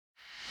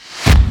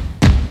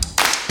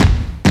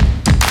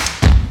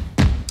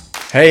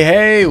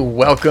Hey,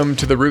 welcome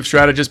to the Roof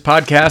Strategist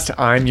Podcast.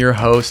 I'm your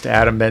host,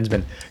 Adam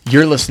Bensman.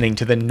 You're listening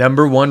to the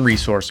 #1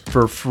 resource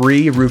for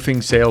free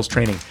roofing sales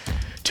training.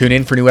 Tune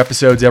in for new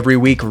episodes every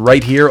week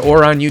right here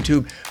or on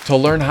YouTube to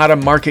learn how to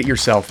market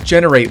yourself,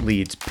 generate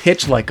leads,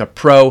 pitch like a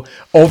pro,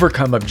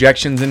 overcome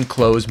objections, and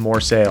close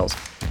more sales.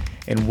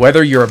 And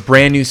whether you're a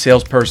brand new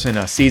salesperson,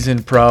 a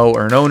seasoned pro,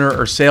 or an owner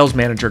or sales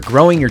manager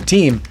growing your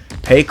team,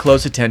 pay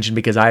close attention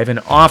because I have an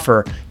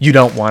offer you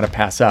don't want to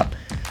pass up.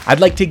 I'd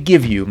like to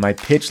give you my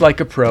Pitch Like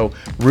a Pro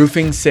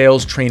roofing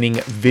sales training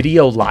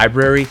video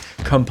library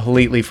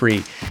completely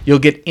free. You'll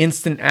get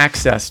instant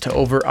access to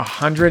over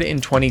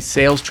 120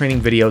 sales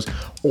training videos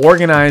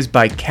organized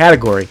by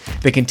category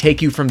that can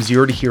take you from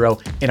zero to hero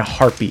in a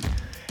heartbeat.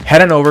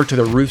 Head on over to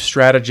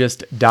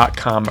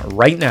theroofstrategist.com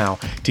right now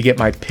to get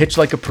my Pitch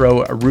Like a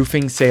Pro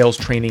roofing sales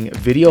training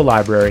video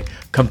library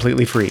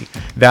completely free.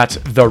 That's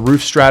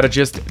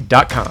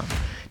theroofstrategist.com.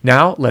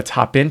 Now let's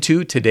hop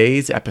into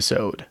today's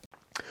episode.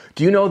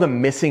 Do you know the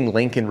missing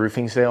link in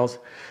roofing sales?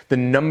 The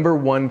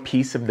 #1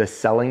 piece of the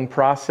selling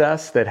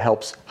process that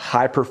helps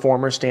high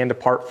performers stand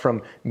apart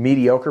from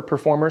mediocre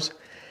performers?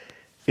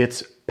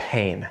 It's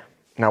pain.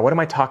 Now, what am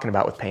I talking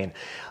about with pain?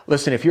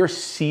 Listen, if you're a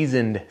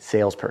seasoned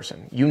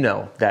salesperson, you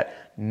know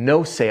that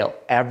no sale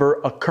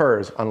ever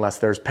occurs unless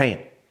there's pain.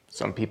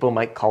 Some people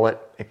might call it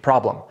a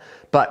problem,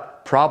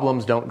 but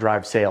problems don't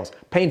drive sales.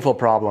 Painful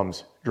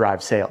problems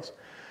drive sales.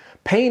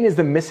 Pain is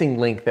the missing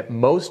link that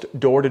most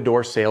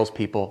door-to-door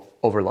salespeople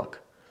overlook.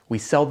 We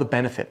sell the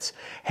benefits.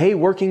 Hey,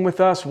 working with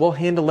us, we'll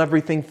handle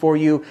everything for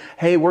you.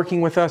 Hey,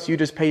 working with us, you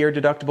just pay your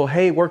deductible.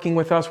 Hey, working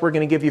with us, we're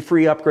going to give you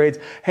free upgrades.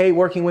 Hey,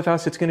 working with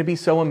us, it's going to be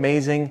so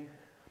amazing.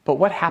 But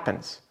what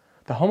happens?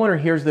 The homeowner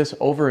hears this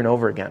over and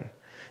over again.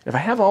 If I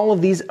have all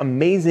of these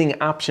amazing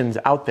options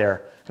out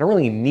there, I don't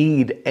really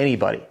need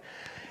anybody.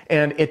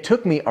 And it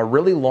took me a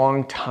really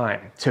long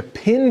time to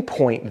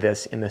pinpoint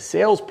this in the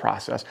sales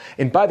process.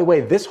 And by the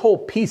way, this whole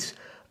piece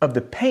of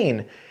the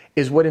pain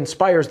is what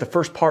inspires the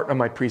first part of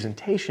my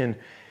presentation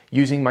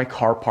using my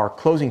car park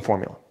closing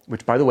formula,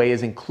 which by the way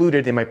is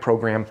included in my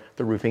program,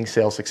 the Roofing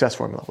Sales Success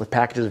Formula, with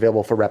packages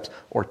available for reps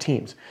or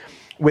teams.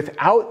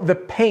 Without the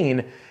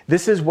pain,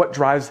 this is what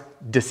drives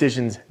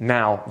decisions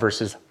now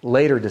versus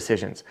later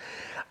decisions.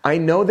 I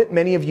know that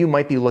many of you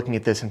might be looking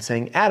at this and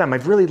saying, Adam,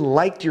 I've really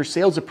liked your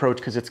sales approach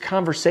because it's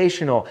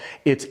conversational,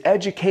 it's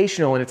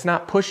educational, and it's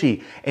not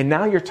pushy. And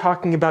now you're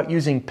talking about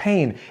using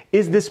pain.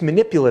 Is this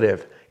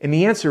manipulative? And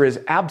the answer is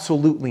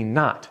absolutely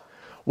not.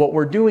 What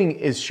we're doing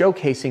is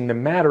showcasing the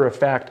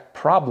matter-of-fact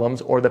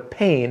problems or the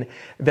pain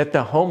that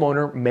the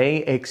homeowner may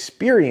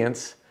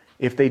experience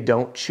if they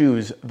don't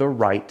choose the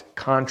right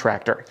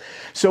contractor.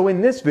 So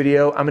in this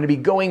video, I'm going to be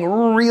going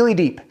really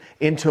deep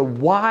into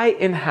why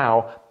and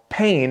how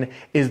pain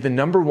is the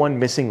 #1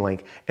 missing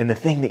link and the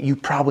thing that you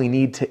probably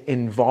need to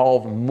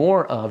involve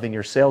more of in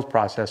your sales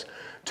process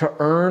to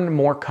earn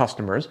more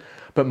customers,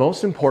 but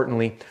most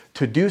importantly,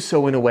 to do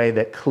so in a way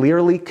that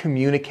clearly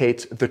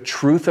communicates the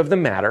truth of the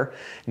matter,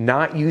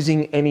 not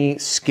using any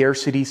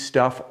scarcity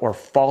stuff or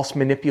false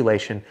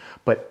manipulation,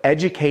 but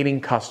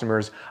educating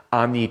customers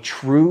on the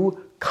true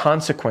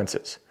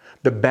consequences,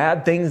 the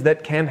bad things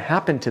that can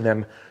happen to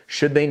them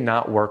should they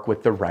not work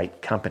with the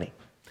right company.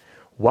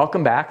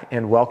 Welcome back,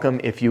 and welcome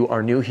if you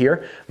are new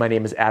here. My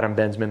name is Adam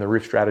Bensman, the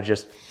Roof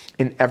Strategist,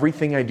 and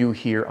everything I do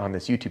here on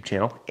this YouTube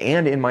channel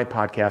and in my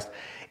podcast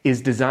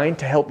is designed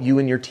to help you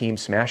and your team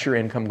smash your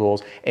income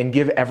goals and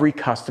give every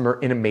customer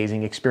an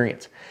amazing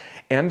experience.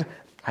 And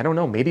I don't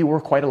know, maybe we're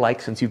quite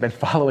alike since you've been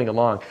following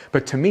along,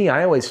 but to me,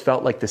 I always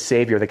felt like the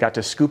savior that got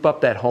to scoop up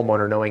that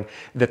homeowner knowing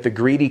that the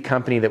greedy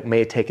company that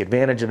may take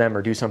advantage of them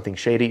or do something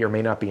shady or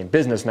may not be in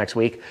business next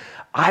week,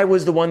 I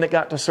was the one that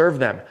got to serve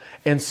them.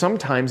 And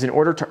sometimes in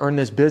order to earn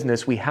this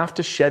business, we have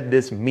to shed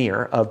this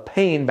mirror of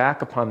pain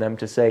back upon them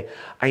to say,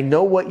 I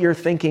know what you're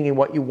thinking and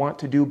what you want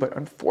to do, but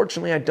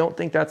unfortunately, I don't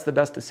think that's the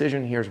best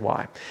decision. Here's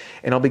why.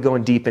 And I'll be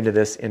going deep into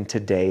this in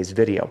today's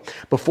video.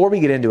 Before we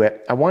get into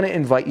it, I want to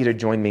invite you to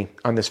join me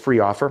on this free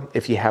offer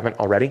if you haven't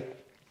already.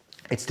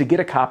 It's to get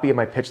a copy of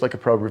my Pitch Like a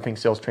Pro roofing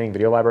sales training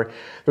video library.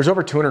 There's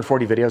over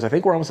 240 videos. I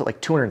think we're almost at like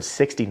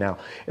 260 now,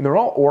 and they're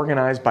all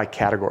organized by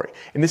category.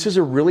 And this is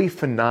a really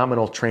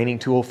phenomenal training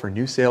tool for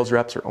new sales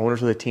reps or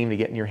owners of the team to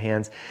get in your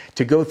hands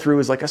to go through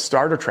as like a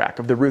starter track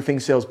of the roofing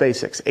sales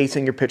basics,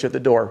 acing your pitch at the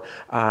door,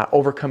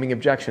 overcoming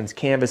objections,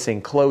 canvassing,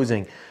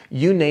 closing,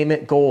 you name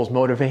it, goals,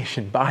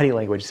 motivation, body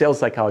language, sales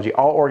psychology,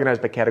 all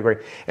organized by category,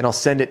 and I'll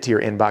send it to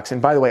your inbox.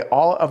 And by the way,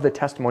 all of the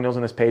testimonials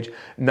on this page,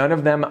 none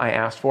of them I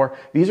asked for.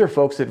 These are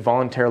folks that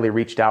voluntarily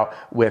reached out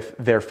with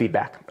their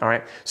feedback, all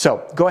right?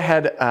 So go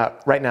ahead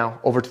right now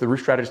over to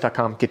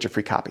theroofstrategist.com, get your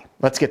free copy.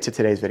 Let's get to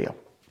today's video.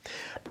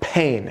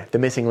 Pain, the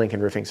missing link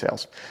in roofing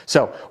sales.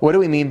 So what do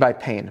we mean by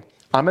pain?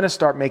 I'm gonna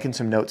start making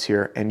some notes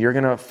here, and you're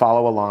gonna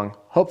follow along,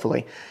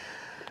 hopefully.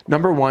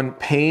 #1,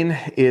 pain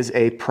is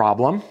a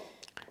problem,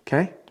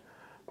 okay?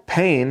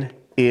 Pain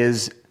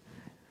is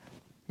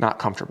not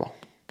comfortable,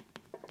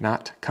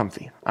 not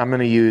comfy. I'm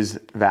going to use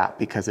that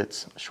because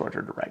it's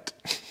shorter to write.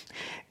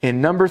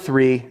 And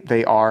 #3,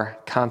 they are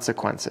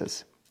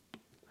consequences.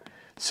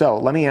 So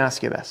let me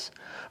ask you this.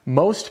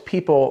 Most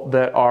people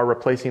that are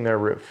replacing their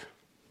roof,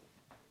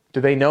 do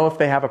they know if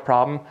they have a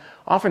problem?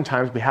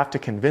 Oftentimes we have to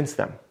convince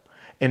them.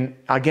 And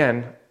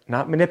again,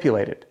 not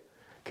manipulated.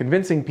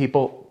 Convincing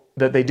people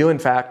that they do in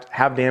fact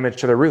have damage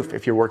to their roof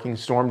if you're working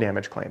storm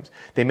damage claims.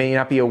 They may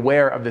not be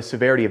aware of the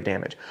severity of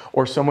damage.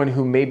 Or someone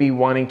who may be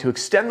wanting to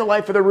extend the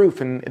life of the roof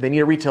and they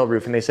need a retail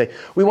roof and they say,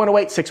 we want to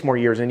wait 6 more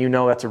years, and you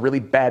know that's a really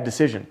bad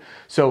decision.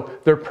 So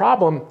their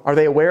problem, are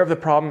they aware of the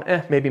problem?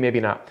 Maybe, maybe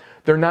not.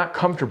 They're not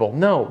comfortable.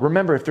 No,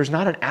 remember, if there's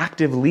not an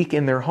active leak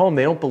in their home,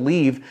 they don't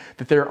believe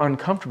that they're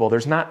uncomfortable.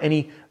 There's not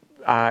any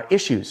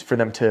issues for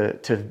them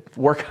to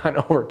work on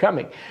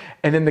overcoming.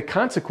 And then the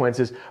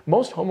consequences,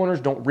 most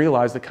homeowners don't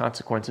realize the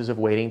consequences of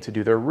waiting to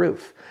do their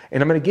roof.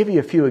 And I'm going to give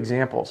you a few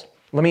examples.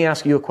 Let me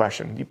ask you a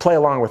question. You play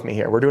along with me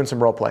here. We're doing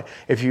some role play.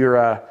 If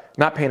you're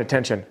not paying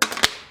attention,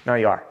 now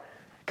you are.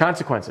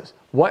 Consequences.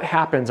 What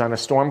happens on a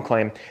storm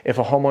claim if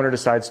a homeowner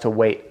decides to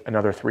wait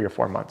another 3 or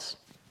 4 months?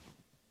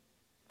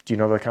 Do you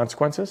know the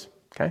consequences?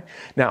 Okay.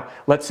 Now,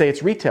 let's say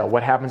it's retail.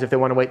 What happens if they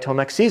want to wait till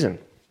next season?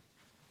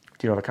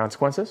 Do you know the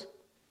consequences?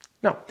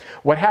 No.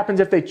 What happens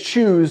if they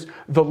choose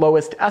the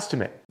lowest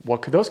estimate?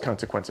 What could those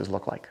consequences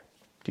look like?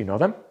 Do you know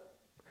them?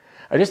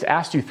 I just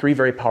asked you 3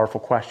 very powerful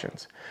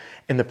questions.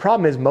 And the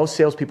problem is most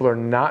salespeople are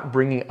not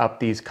bringing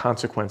up these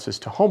consequences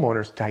to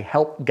homeowners to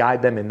help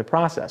guide them in the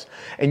process.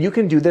 And you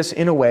can do this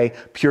in a way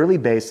purely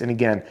based, and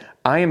again,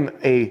 I am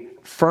a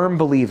firm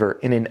believer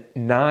in a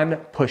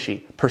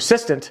non-pushy,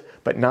 persistent,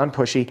 but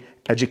non-pushy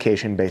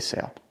education-based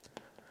sale.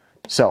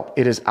 So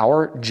it is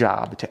our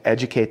job to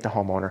educate the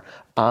homeowner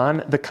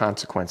on the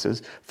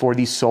consequences for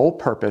the sole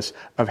purpose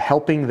of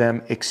helping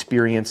them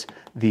experience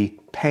the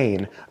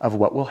pain of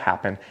what will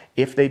happen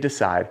if they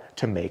decide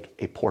to make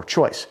a poor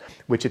choice,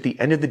 which at the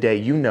end of the day,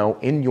 you know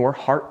in your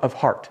heart of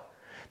heart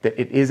that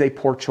it is a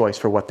poor choice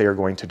for what they are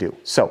going to do.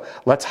 So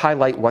let's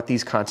highlight what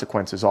these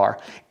consequences are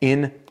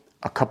in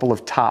a couple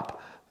of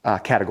top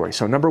categories.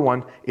 So number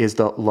 1 is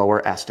the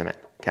lower estimate.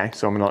 Okay,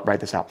 so I'm going to write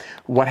this out.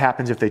 What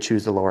happens if they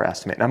choose the lower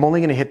estimate? And I'm only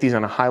going to hit these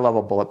on a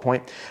high-level bullet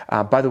point.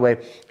 By the way,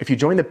 if you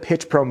join the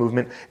Pitch Pro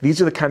movement, these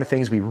are the kind of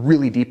things we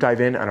really deep dive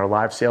in on our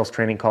live sales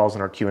training calls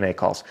and our Q&A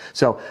calls.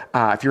 So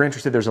if you're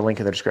interested, there's a link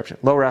in the description.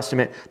 Lower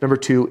estimate. Number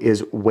 2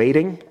 is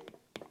waiting.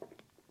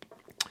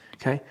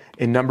 Okay,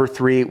 and number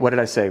 3, what did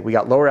I say? We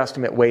got lower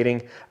estimate,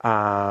 waiting,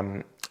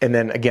 and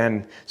then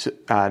again,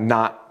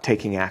 not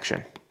taking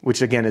action,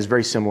 which again is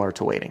very similar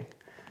to waiting.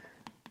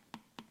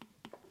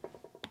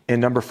 And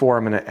number 4,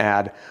 I'm going to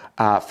add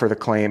for the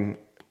claim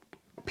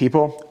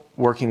people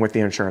working with the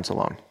insurance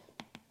alone.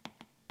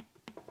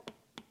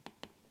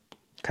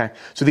 Okay,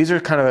 so these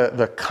are kind of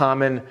the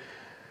common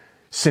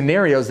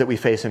scenarios that we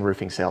face in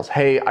roofing sales.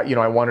 Hey,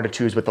 I wanted to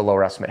choose with the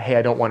lower estimate. Hey,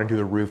 I don't want to do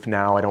the roof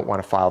now. I don't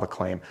want to file the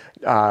claim.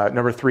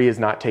 Number 3 is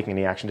not taking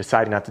any action,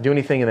 deciding not to do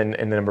anything. And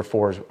then number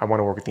 4 is I want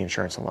to work with the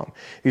insurance alone.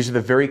 These are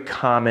the very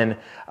common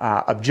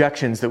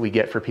objections that we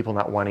get for people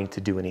not wanting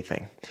to do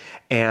anything.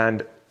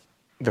 And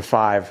the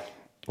 5,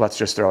 let's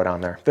just throw it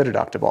on there. The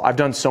deductible. I've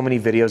done so many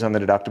videos on the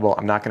deductible.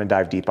 I'm not going to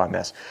dive deep on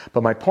this.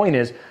 But my point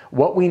is,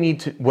 what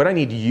I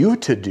need you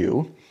to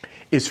do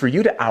is for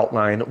you to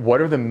outline what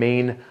are the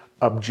main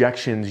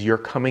objections you're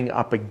coming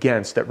up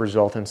against that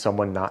result in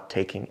someone not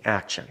taking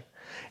action.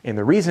 And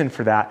the reason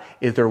for that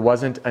is there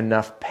wasn't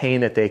enough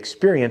pain that they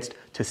experienced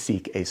to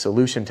seek a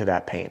solution to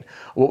that pain.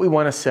 What we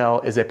want to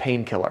sell is a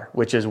painkiller,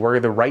 which is we're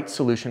the right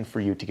solution for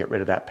you to get rid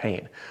of that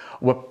pain.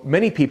 What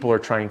many people are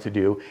trying to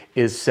do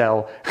is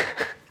sell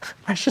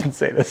I shouldn't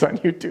say this on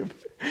YouTube,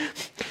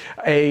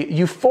 a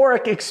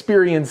euphoric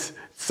experience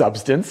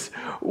substance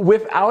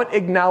without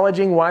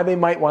acknowledging why they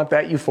might want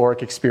that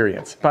euphoric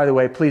experience. By the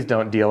way, please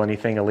don't deal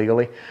anything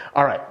illegally.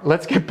 All right,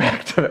 let's get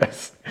back to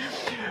this.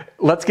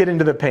 Let's get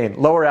into the pain.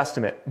 Lower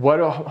estimate. What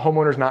do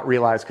homeowners not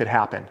realize could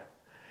happen?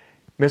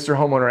 Mr.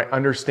 Homeowner, I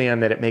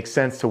understand that it makes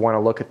sense to want to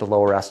look at the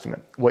lower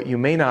estimate. What you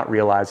may not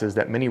realize is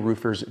that many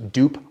roofers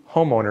dupe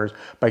homeowners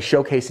by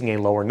showcasing a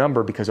lower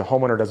number because a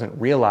homeowner doesn't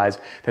realize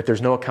that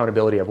there's no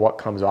accountability of what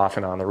comes off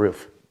and on the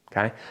roof.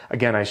 Okay?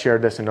 Again, I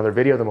shared this in another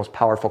video. The most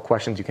powerful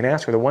questions you can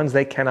ask are the ones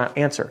they cannot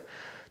answer.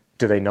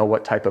 Do they know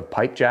what type of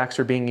pipe jacks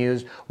are being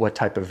used? What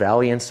type of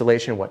valley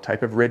installation? What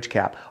type of ridge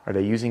cap? Are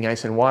they using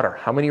ice and water?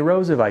 How many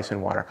rows of ice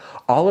and water?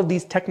 All of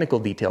these technical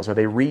details. Are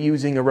they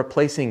reusing or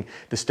replacing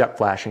the step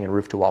flashing and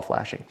roof to wall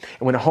flashing?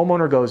 And when a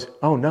homeowner goes,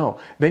 oh no,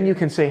 then you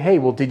can say, hey,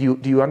 well, do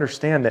you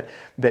understand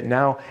that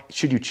now,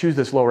 should you choose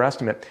this lower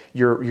estimate,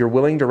 you're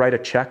willing to write a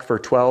check for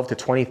 $12,000 to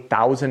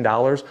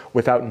 $20,000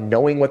 without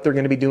knowing what they're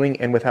going to be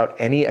doing and without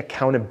any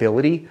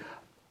accountability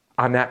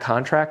on that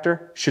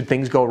contractor? Should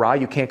things go awry,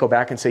 you can't go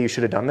back and say you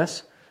should have done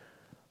this?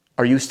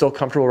 Are you still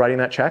comfortable writing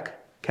that check?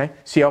 Okay.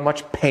 See how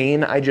much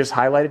pain I just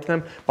highlighted to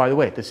them? By the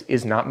way, this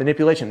is not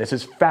manipulation. This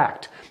is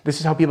fact. This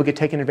is how people get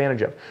taken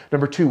advantage of.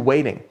 Number 2,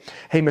 waiting.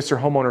 Hey, Mr.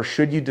 Homeowner,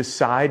 should you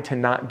decide to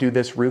not do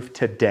this roof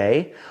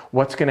today,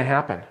 what's going to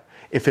happen?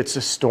 If it's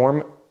a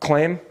storm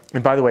claim,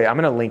 and by the way, I'm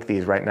going to link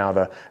these right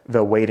now,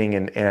 the waiting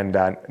and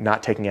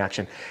not taking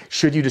action.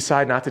 Should you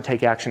decide not to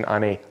take action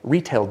on a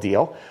retail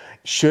deal,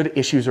 should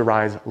issues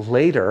arise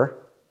later,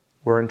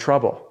 we're in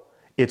trouble.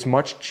 It's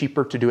much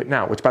cheaper to do it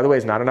now, which by the way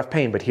is not enough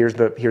pain, but here's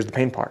the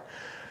pain part.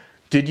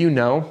 Did you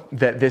know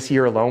that this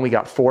year alone we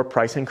got 4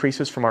 price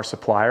increases from our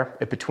supplier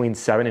at between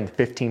 7 and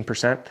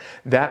 15%?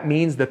 That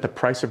means that the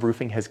price of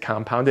roofing has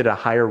compounded at a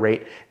higher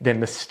rate than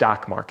the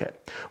stock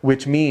market,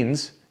 which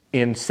means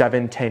in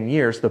 7-10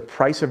 years, the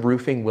price of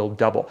roofing will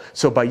double.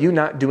 So by you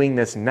not doing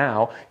this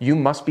now, you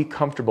must be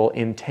comfortable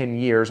in 10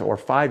 years or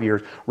 5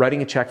 years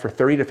writing a check for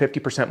 30 to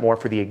 50% more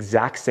for the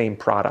exact same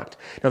product.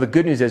 Now, the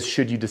good news is,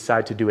 should you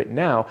decide to do it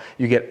now,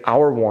 you get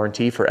our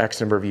warranty for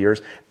X number of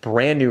years,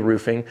 brand new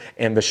roofing,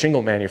 and the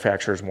shingle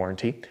manufacturer's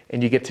warranty,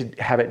 and you get to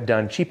have it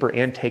done cheaper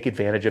and take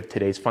advantage of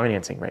today's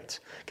financing rates,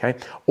 okay?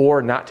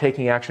 Or not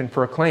taking action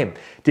for a claim.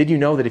 Did you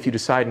know that if you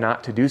decide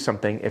not to do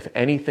something, if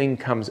anything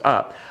comes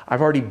up,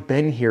 I've already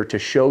been here to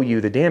show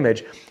you the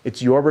damage.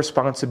 It's your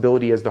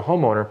responsibility as the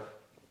homeowner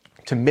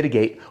to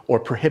mitigate or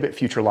prohibit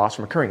future loss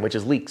from occurring, which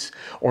is leaks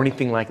or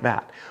anything like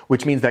that,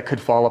 which means that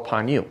could fall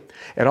upon you.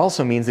 It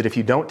also means that if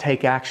you don't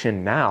take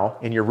action now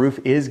and your roof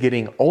is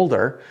getting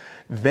older,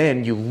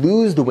 then you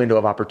lose the window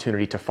of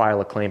opportunity to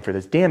file a claim for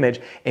this damage,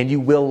 and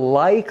you will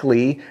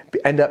likely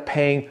end up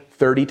paying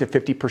 30 to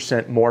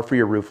 50% more for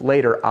your roof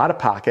later out of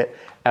pocket,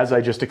 as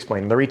I just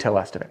explained in the retail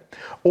estimate.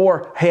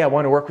 Or, hey, I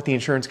want to work with the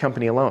insurance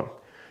company alone.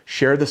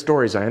 Share the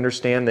stories. I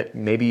understand that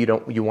maybe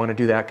you want to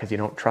do that because you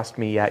don't trust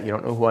me yet. You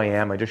don't know who I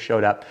am. I just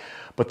showed up.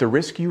 But the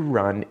risk you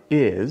run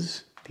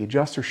is the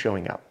adjuster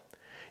showing up.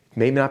 It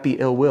may not be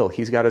ill will.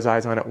 He's got his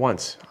eyes on it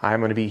once. I'm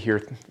going to be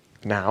here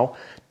now,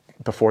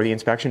 before the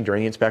inspection,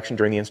 during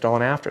the install,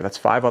 and after. That's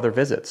 5 other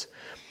visits.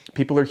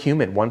 People are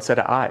human, one set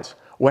of eyes.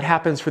 What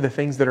happens for the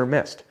things that are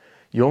missed?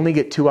 You only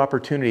get 2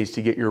 opportunities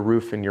to get your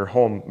roof and your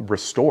home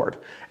restored.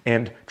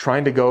 And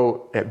trying to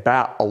go at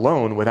bat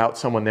alone without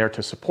someone there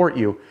to support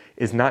you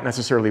is not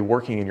necessarily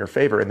working in your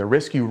favor. And the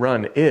risk you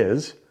run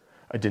is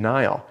a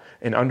denial,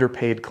 an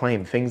underpaid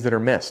claim, things that are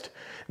missed.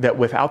 That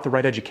without the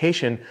right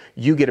education,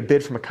 you get a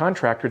bid from a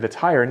contractor that's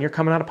higher and you're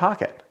coming out of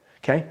pocket.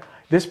 Okay?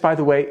 This, by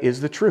the way, is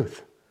the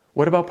truth.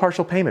 What about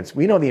partial payments?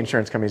 We know the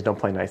insurance companies don't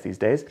play nice these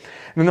days. And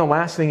then the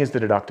last thing is the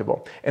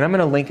deductible. And I'm going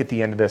to link at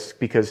the end of this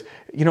because,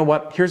 you know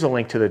what? Here's a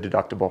link to the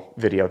deductible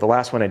video. The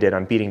last one I did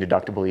on beating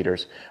deductible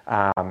eaters.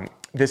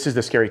 This is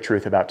the scary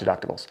truth about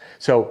deductibles.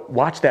 So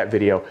watch that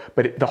video.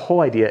 But the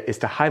whole idea is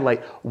to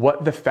highlight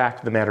what the fact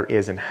of the matter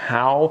is and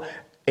how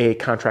a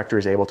contractor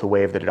is able to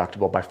waive the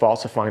deductible by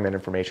falsifying that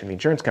information to the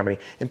insurance company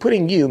and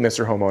putting you,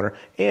 Mr. Homeowner,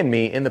 and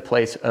me in the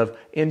place of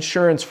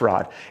insurance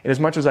fraud. And as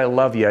much as I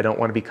love you, I don't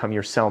want to become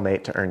your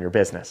cellmate to earn your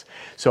business.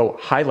 So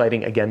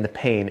highlighting, again, the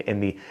pain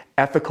and the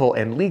ethical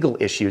and legal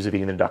issues of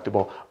eating the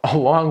deductible,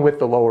 along with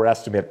the lower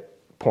estimate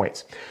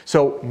points.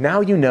 So now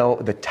you know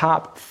the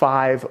top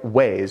 5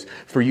 ways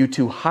for you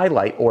to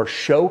highlight or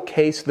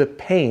showcase the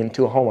pain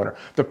to a homeowner,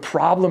 the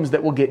problems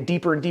that will get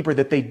deeper and deeper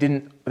that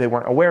they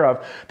weren't aware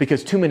of,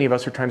 because too many of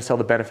us are trying to sell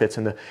the benefits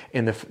and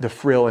the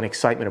frill and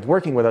excitement of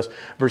working with us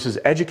versus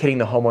educating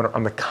the homeowner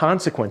on the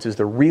consequences,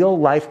 the real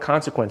life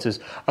consequences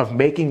of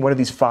making one of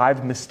these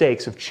 5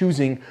 mistakes of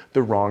choosing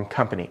the wrong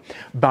company.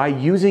 By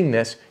using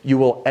this, you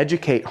will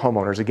educate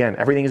homeowners. Again,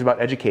 everything is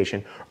about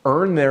education,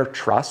 earn their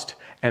trust,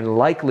 and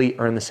likely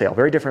earn the sale.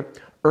 Very different,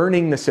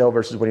 earning the sale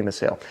versus winning the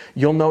sale.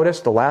 You'll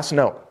notice the last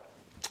note,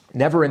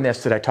 never in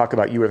this did I talk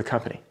about you or the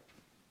company.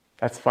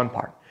 That's the fun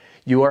part.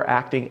 You are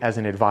acting as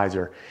an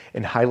advisor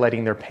and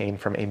highlighting their pain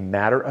from a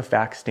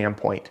matter-of-fact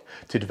standpoint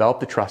to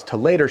develop the trust to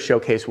later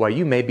showcase why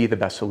you may be the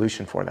best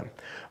solution for them.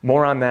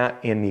 More on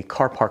that in the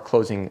car park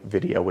closing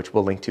video, which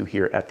we'll link to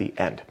here at the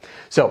end.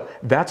 So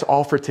that's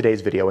all for today's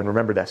video. And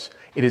remember this,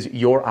 it is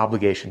your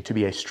obligation to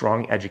be a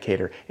strong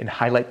educator and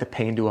highlight the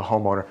pain to a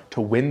homeowner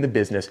to win the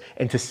business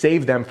and to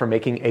save them from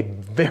making a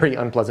very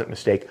unpleasant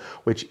mistake,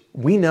 which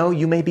we know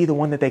you may be the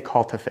one that they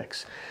call to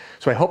fix.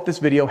 So I hope this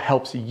video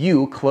helps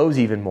you close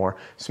even more,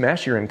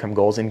 smash your income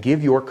goals, and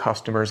give your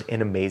customers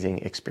an amazing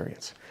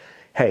experience.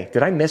 Hey,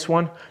 did I miss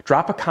one?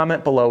 Drop a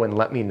comment below and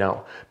let me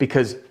know,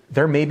 because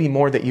there may be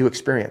more that you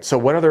experience. So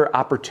what other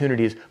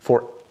opportunities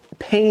for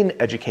pain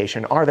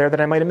education are there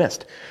that I might have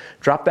missed?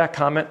 Drop that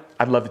comment.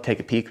 I'd love to take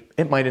a peek.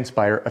 It might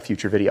inspire a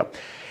future video.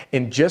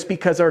 And just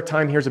because our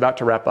time here is about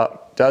to wrap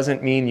up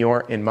doesn't mean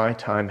your and my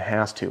time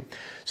has to.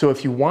 So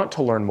if you want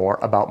to learn more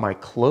about my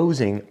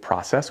closing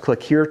process,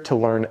 click here to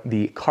learn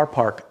the car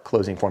park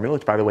closing formula,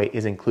 which by the way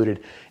is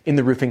included in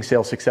the roofing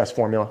sales success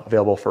formula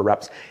available for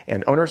reps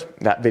and owners.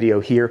 That video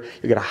here,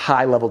 you get a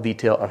high level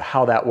detail of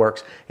how that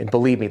works. And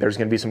believe me, there's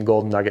going to be some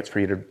golden nuggets for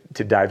you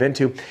to dive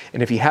into.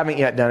 And if you haven't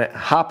yet done it,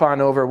 hop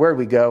on over. Where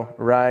we go?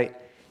 Right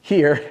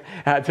here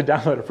to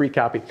download a free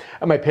copy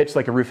of my Pitch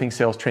Like a Roofing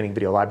Sales Training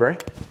Video Library.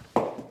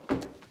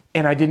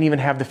 And I didn't even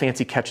have the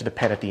fancy catch of the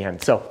pen at the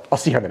end. So I'll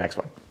see you on the next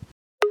one.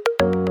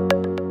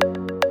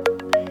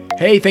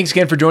 Hey, thanks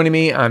again for joining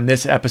me on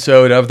this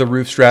episode of the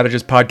Roof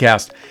Strategist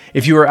Podcast.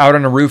 If you are out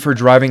on a roof or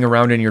driving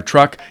around in your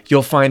truck,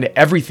 you'll find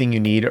everything you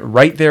need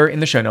right there in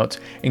the show notes,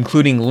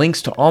 including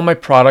links to all my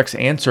products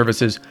and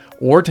services,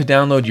 or to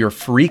download your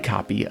free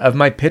copy of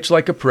my Pitch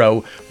Like a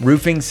Pro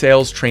Roofing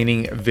Sales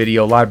Training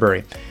Video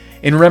Library.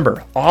 And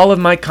remember, all of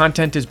my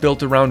content is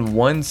built around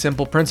one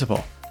simple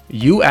principle.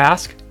 You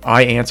ask,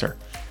 I answer.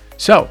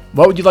 So,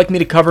 what would you like me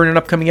to cover in an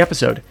upcoming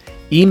episode?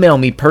 Email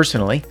me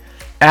personally,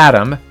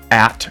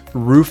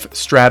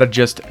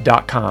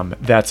 adam@roofstrategist.com.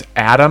 That's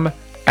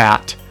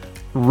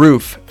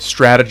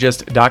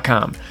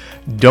adam@roofstrategist.com.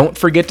 Don't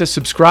forget to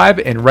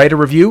subscribe and write a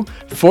review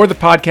for the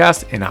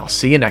podcast, and I'll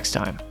see you next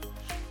time.